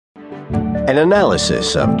An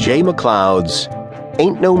analysis of J. MacLeod's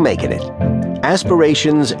Ain't No Makin' It,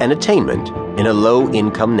 Aspirations and Attainment in a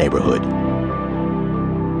Low-Income Neighborhood.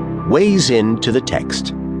 Weighs into the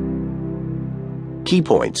text. Key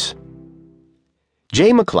points.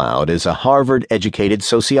 J. MacLeod is a Harvard-educated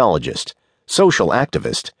sociologist, social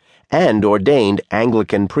activist, and ordained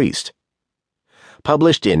Anglican priest.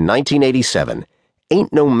 Published in 1987,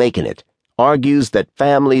 Ain't No Makin' It argues that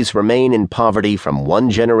families remain in poverty from one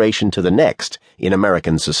generation to the next in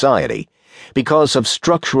American society because of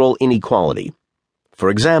structural inequality. For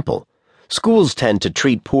example, schools tend to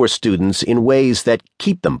treat poor students in ways that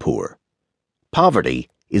keep them poor. Poverty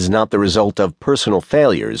is not the result of personal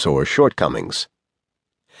failures or shortcomings.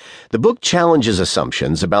 The book challenges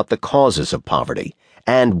assumptions about the causes of poverty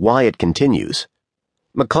and why it continues.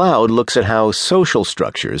 MacLeod looks at how social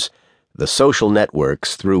structures, the social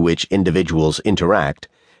networks through which individuals interact,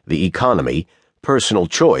 the economy, personal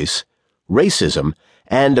choice, racism,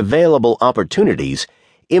 and available opportunities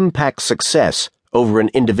impact success over an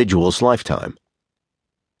individual's lifetime.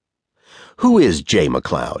 Who is J.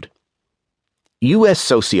 MacLeod? U.S.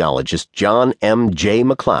 sociologist John M. J.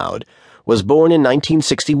 MacLeod was born in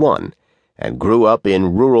 1961 and grew up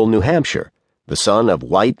in rural New Hampshire, the son of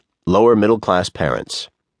white, lower-middle-class parents.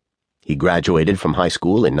 He graduated from high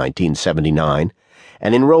school in 1979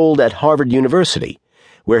 and enrolled at Harvard University,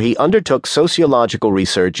 where he undertook sociological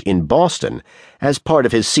research in Boston as part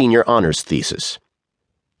of his senior honors thesis.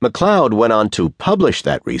 MacLeod went on to publish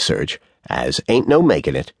that research as Ain't No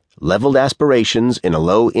Makin' It, Leveled Aspirations in a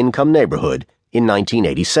Low-Income Neighborhood in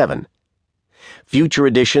 1987. Future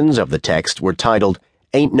editions of the text were titled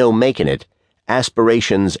Ain't No Makin' It,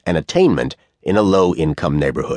 Aspirations and Attainment in a Low-Income Neighborhood.